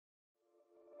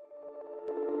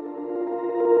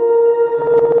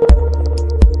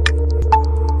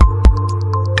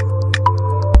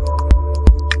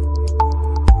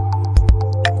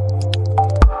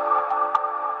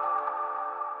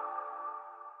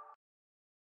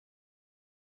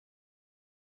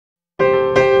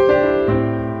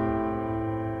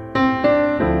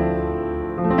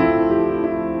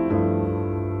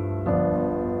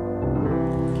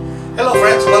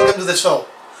the show.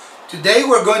 Today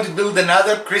we're going to build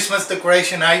another Christmas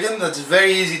decoration item that's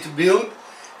very easy to build,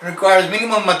 requires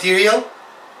minimal material,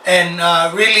 and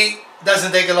really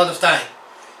doesn't take a lot of time.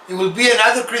 It will be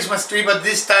another Christmas tree, but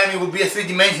this time it will be a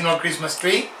three-dimensional Christmas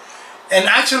tree. And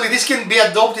actually this can be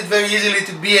adopted very easily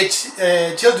to be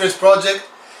a children's project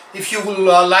if you would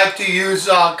like to use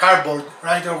cardboard,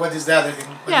 right? Or what is the other thing?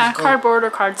 Yeah, cardboard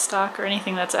or cardstock or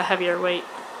anything that's a heavier weight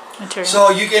material. So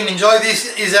you can enjoy this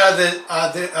either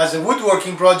as a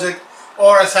woodworking project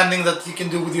or as something that you can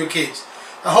do with your kids.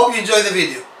 I hope you enjoy the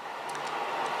video.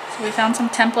 So we found some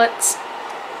templates.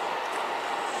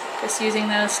 Just using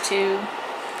those to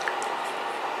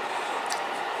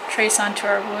trace onto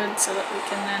our wood so that we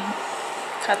can then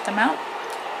cut them out.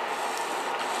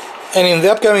 And in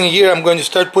the upcoming year I'm going to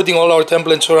start putting all our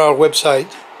templates on our website.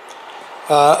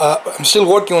 I'm still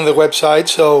working on the website,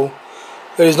 so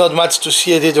there is not much to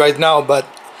see at it right now, but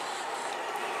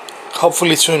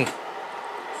hopefully soon.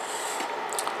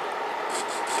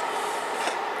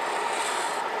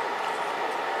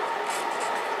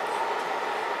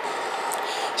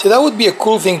 So that would be a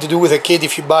cool thing to do with a kid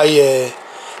if you buy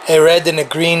a red and a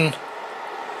green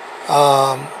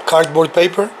cardboard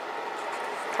paper.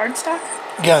 Cardstock?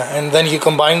 Yeah, and then you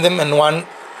combine them and one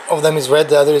of them is red,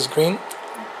 the other is green.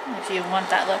 If you want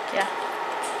that look, yeah.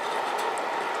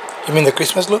 You mean the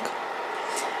Christmas look?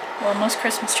 Well, most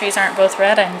Christmas trees aren't both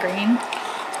red and green.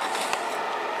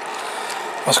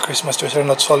 Most Christmas trees are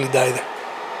not solid either.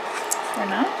 They're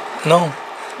not? No.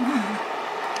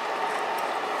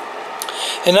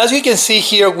 And as you can see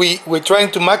here, we're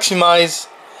trying to maximize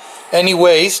any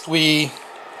waste. We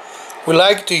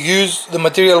like to use the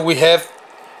material we have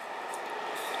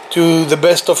to the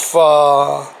best of,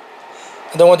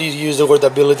 I don't want to use the word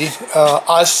ability,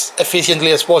 as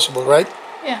efficiently as possible, right?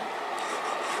 Yeah.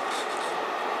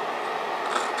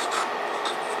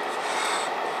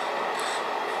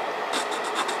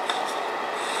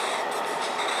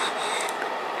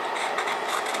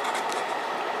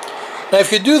 Now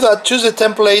if you do that, choose a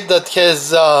template that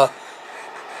has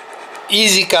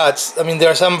easy cuts. I mean, there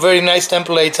are some very nice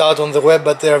templates out on the web,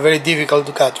 but they are very difficult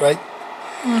to cut, right?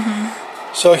 Mm-hmm.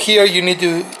 So here you need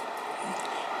to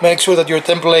make sure that your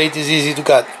template is easy to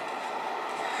cut.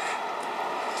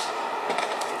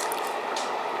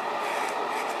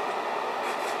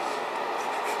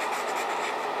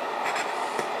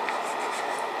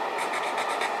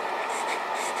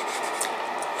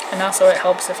 And also it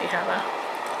helps if you have a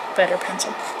better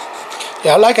pencil.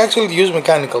 Yeah, I like actually to use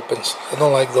mechanical pens. I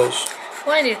don't like those.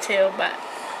 Well, I do too, but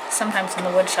sometimes in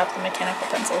the wood shop the mechanical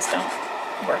pencils don't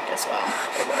work as well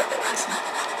for whatever reason.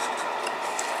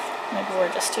 Maybe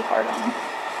we're just too hard on them.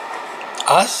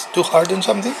 Us? Too hard on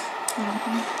something?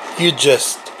 Mm-hmm. You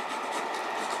just...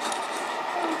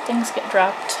 Things get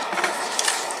dropped.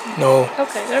 No.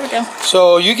 Okay, there we go.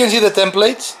 So you can see the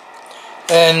templates,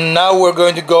 and now we're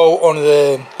going to go on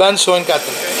the bandsaw and cut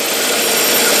them.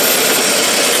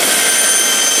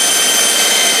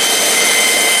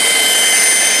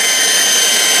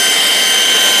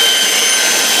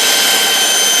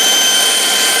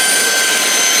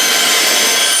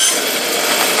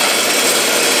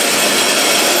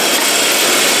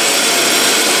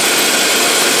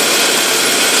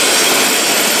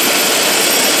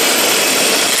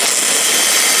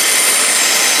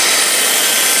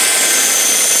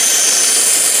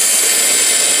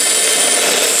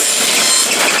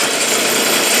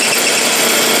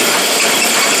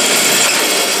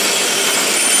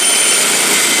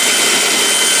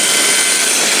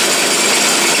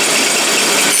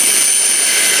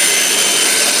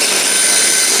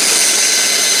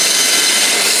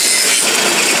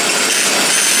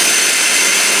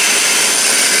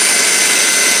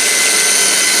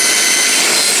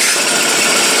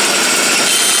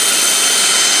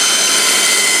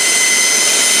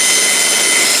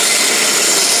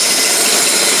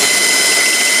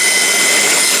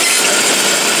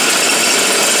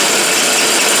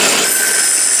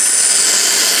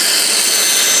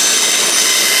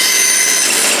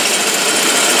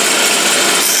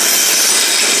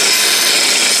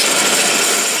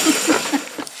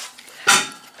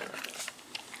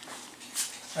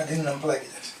 I didn't unplug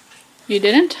it. You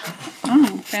didn't?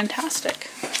 Oh, fantastic.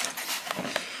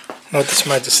 Not the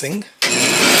smartest thing.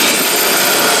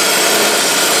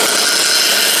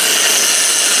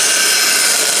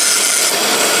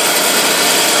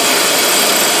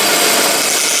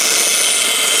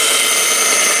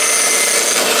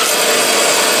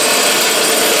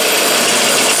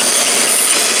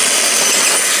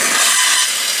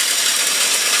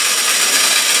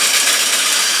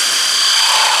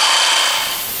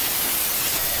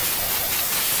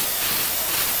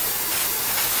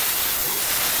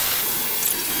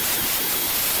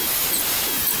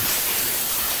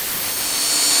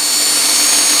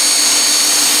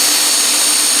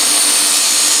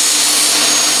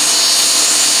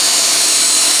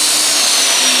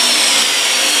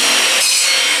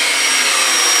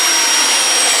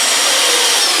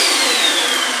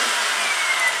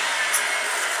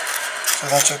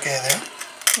 that's okay there.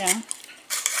 Yeah.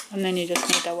 And then you just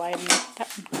need to widen that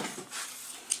one.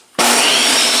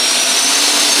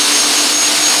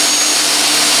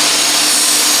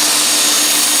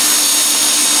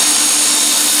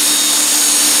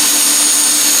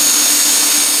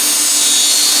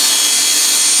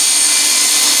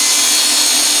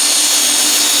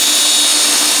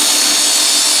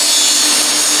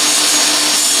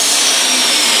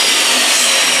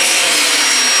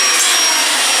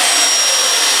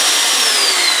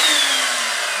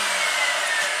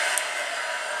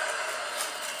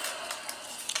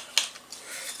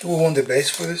 Do we want the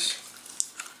base for this?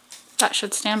 That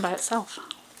should stand by itself,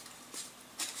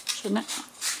 shouldn't it?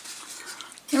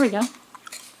 There we go.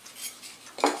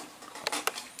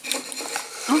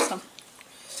 Awesome.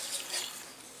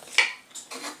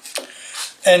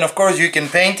 And of course you can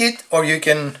paint it, or you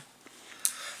can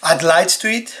add lights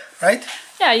to it, right?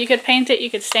 Yeah, you could paint it,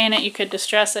 you could stain it, you could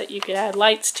distress it, you could add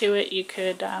lights to it, you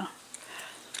could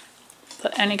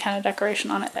put any kind of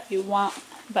decoration on it that you want,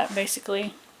 but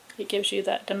basically it gives you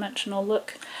that dimensional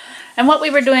look. And what we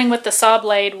were doing with the saw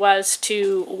blade was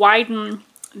to widen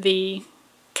the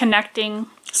connecting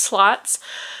slots,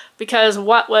 because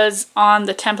what was on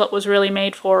the template was really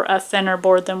made for a thinner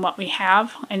board than what we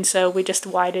have, and so we just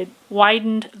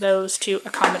widened those to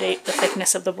accommodate the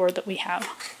thickness of the board that we have.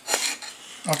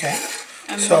 Okay,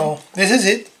 so this is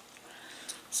it.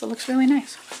 So it looks really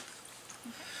nice.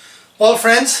 Well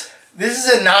friends, this is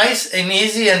a nice and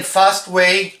easy and fast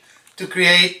way to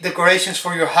create decorations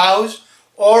for your house,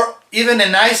 or even a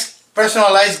nice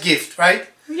personalized gift, right?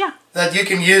 Yeah. That you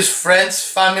can use friends,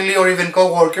 family, or even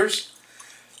co-workers.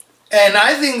 And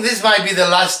I think this might be the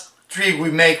last tree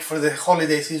we make for the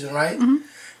holiday season, right? Mm-hmm.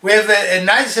 We have a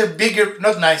nicer, bigger,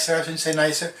 not nicer, I shouldn't say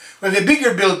nicer, we have a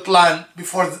bigger build plan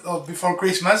before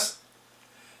Christmas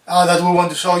that we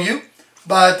want to show you.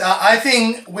 But I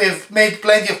think we've made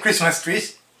plenty of Christmas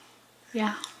trees.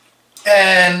 Yeah.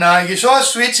 And you saw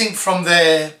us switching from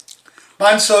the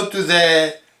bandsaw to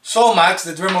the Sawmax,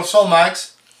 the Dremel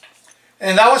Sawmax,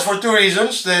 and that was for two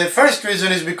reasons. The first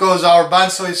reason is because our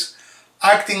bandsaw is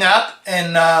acting up,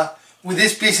 and with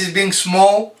these pieces being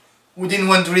small, we didn't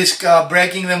want to risk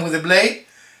breaking them with the blade.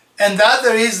 And the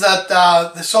other is that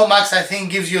the Sawmax, I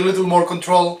think, gives you a little more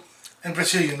control and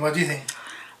precision. What do you think?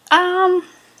 I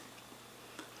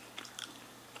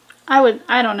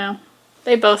don't know.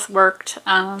 They both worked.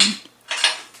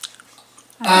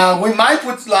 We might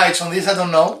put lights on this, I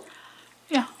don't know.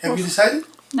 Yeah. Have you decided?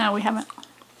 No, we haven't.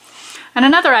 And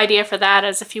another idea for that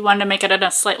is if you wanted to make it at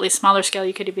a slightly smaller scale,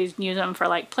 you could even use them for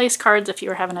like place cards if you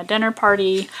were having a dinner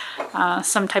party,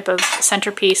 some type of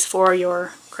centerpiece for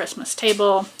your Christmas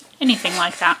table, anything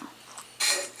like that.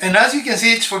 And as you can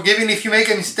see, it's forgiving. If you make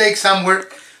a mistake somewhere,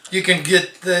 you can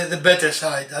get the better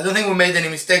side. I don't think we made any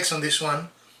mistakes on this one.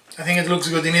 I think it looks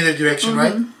good in either direction,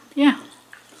 right? Yeah.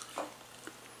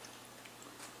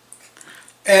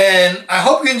 And I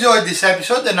hope you enjoyed this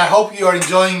episode, and I hope you are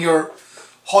enjoying your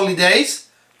holidays.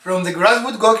 From the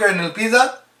Grasswood, Gawker and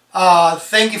Elpida,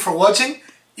 thank you for watching.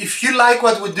 If you like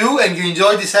what we do and you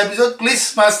enjoyed this episode, please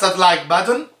smash that like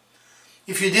button.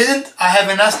 If you didn't, I have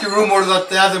a nasty rumor that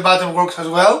the other button works as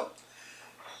well.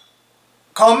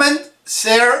 Comment,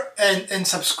 share and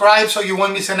subscribe so you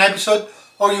won't miss an episode,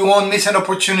 or you won't miss an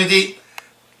opportunity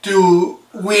to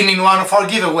win in one of our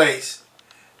giveaways.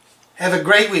 Have a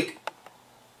great week.